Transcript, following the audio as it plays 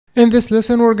In this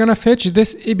lesson, we're gonna fetch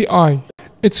this API.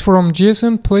 It's from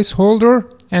JSON placeholder,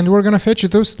 and we're gonna fetch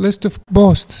those list of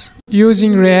posts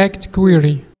using React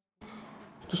Query.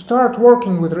 To start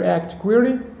working with React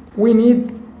Query, we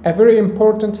need a very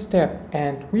important step,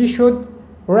 and we should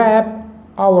wrap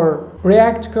our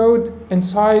React code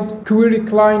inside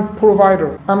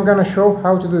QueryClientProvider. I'm gonna show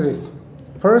how to do this.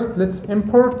 First, let's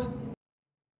import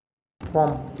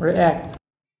from React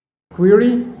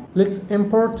Query. Let's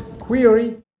import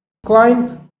Query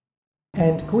Client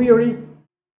and Query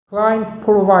Client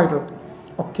Provider.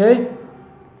 Okay,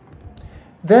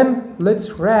 then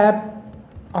let's wrap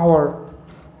our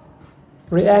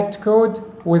React code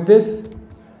with this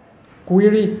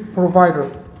query provider.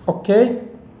 Okay,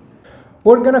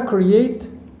 we're gonna create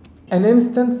an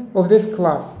instance of this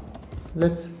class.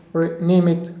 Let's name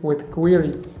it with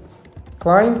query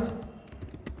client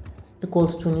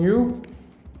equals to new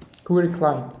query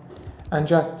client, and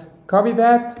just copy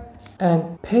that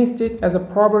and paste it as a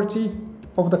property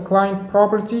of the client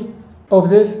property of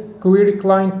this query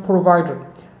client provider.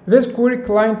 This query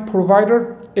client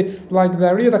provider, it's like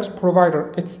the Redux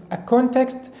provider. It's a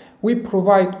context. We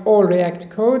provide all React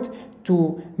code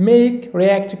to make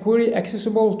React query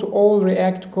accessible to all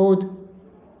React code.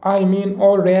 I mean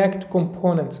all React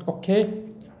components. Okay,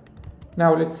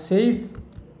 now let's save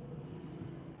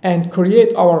and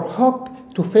create our hook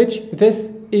to fetch this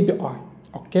API.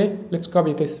 Okay, let's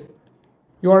copy this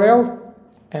URL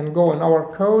and go in our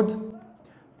code.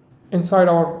 Inside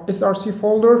our src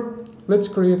folder, let's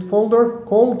create folder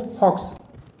called hooks.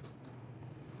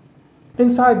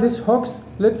 Inside this hooks,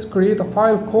 let's create a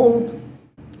file called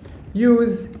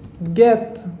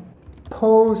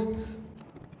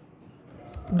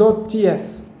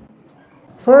useGetPosts.ts.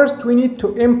 First, we need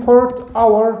to import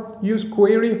our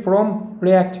useQuery from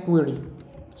React Query.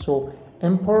 So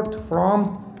import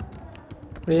from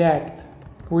React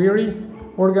Query.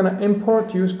 We're gonna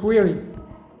import useQuery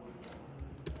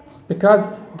because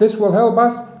this will help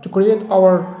us to create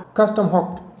our custom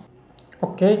hook.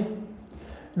 Okay,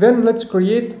 then let's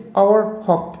create our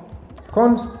hook.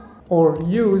 Const or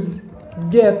use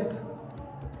get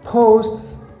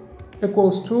posts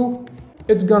equals to,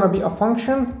 it's gonna be a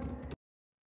function.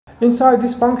 Inside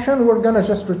this function, we're gonna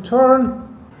just return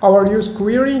our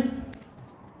useQuery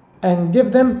and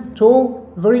give them two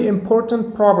very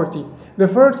important property. The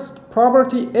first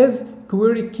property is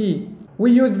query key.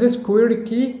 We use this query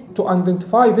key to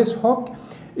identify this hook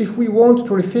if we want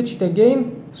to refetch it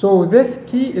again. So this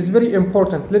key is very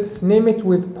important. Let's name it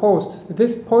with posts.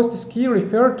 This posts key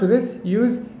refers to this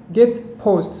use get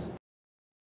posts.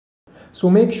 So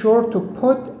make sure to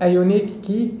put a unique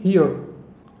key here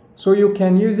so you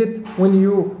can use it when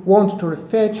you want to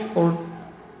refetch or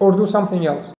do something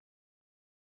else.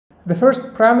 The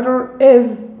first parameter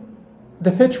is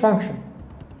the fetch function.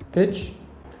 Fetch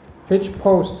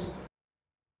posts.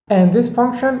 And this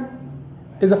function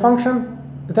is a function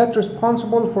that's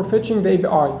responsible for fetching the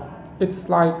API. It's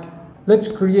like, let's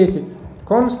create it.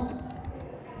 Const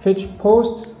fetch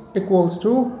posts equals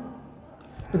to,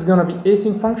 it's gonna be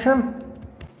async function.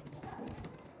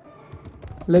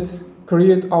 Let's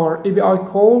create our API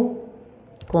call.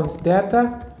 Const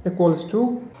data equals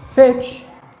to fetch.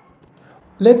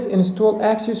 Let's install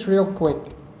Axios real quick.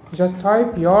 Just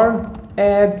type yarn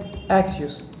add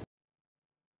axios.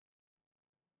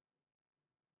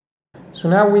 So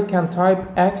now we can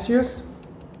type axios.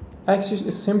 Axios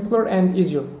is simpler and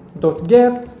easier.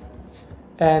 .get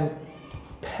and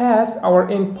pass our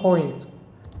endpoint.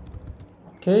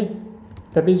 Okay,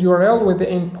 the base URL with the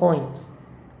endpoint.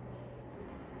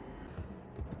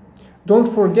 Don't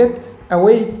forget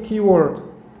await keyword.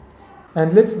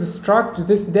 And let's destruct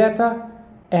this data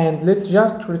and let's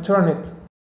just return it.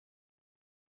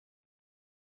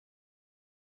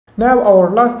 Now our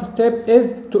last step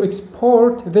is to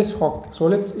export this hook. So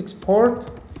let's export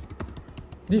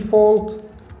default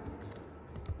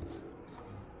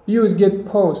use get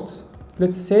posts.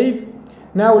 Let's save.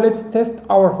 Now let's test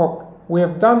our hook. We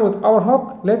have done with our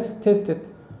hook. Let's test it.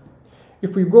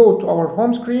 If we go to our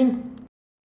home screen,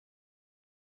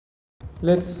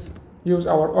 let's use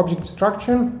our object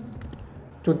structure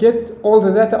to get all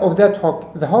the data of that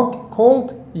hook. The hook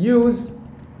called use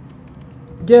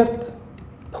get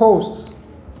posts.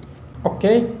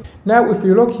 Okay, now if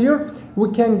you look here,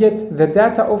 we can get the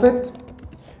data of it.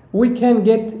 We can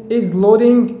get is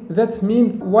loading. That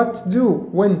means what to do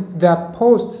when the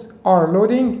posts are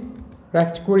loading.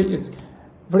 React Query is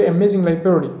very amazing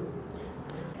library.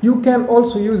 You can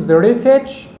also use the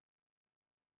refetch.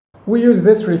 We use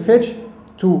this refetch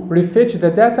to refetch the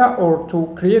data or to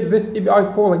create this API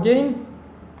call again.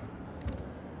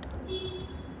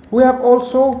 We have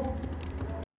also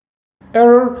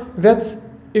error. That's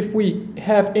if we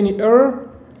have any error.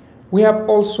 We have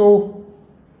also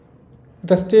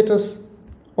the status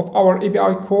of our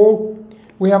API call.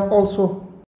 We have also,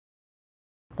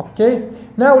 okay,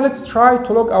 now let's try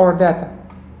to log our data.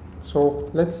 So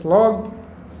let's log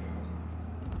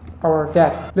our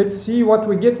data. Let's see what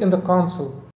we get in the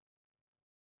console.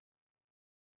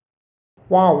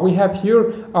 Wow, we have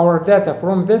here our data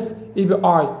from this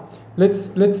API. Let's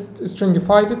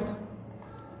stringify it.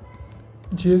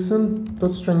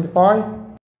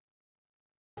 JSON.stringify.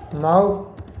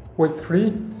 Now with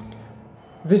 3.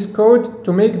 This code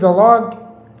to make the log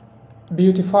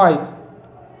beautified.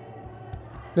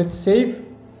 Let's save.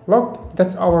 Look,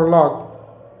 that's our log.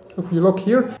 If you look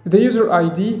here, the user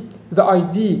ID, the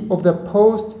ID of the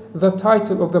post, the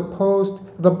title of the post,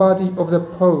 the body of the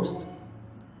post.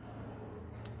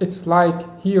 It's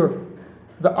like here,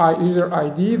 the user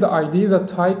ID, the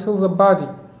title, the body.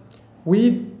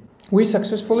 We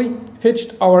successfully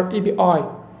fetched our API.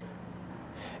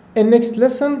 In next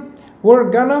lesson, we're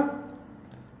gonna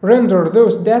render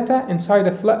those data inside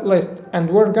a flat list, and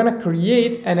we're gonna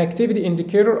create an activity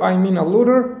indicator, I mean a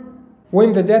loader,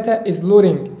 when the data is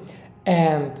loading.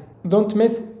 And don't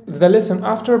miss the lesson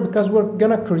after, because we're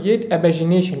gonna create a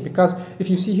pagination, because if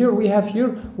you see here, we have here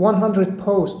 100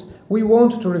 posts. We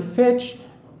want to refetch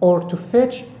or to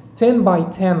fetch 10 by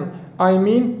 10. I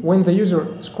mean, when the user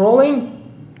scrolling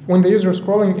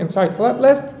inside flat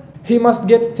list, he must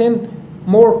get 10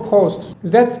 more posts.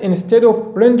 That's instead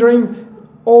of rendering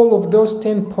all of those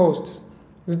 10 posts.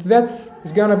 That's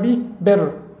gonna be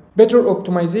better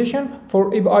optimization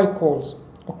for API calls.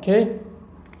 Okay,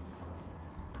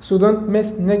 so don't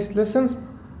miss next lessons,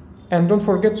 and don't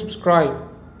forget to subscribe.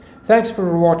 Thanks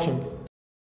for watching.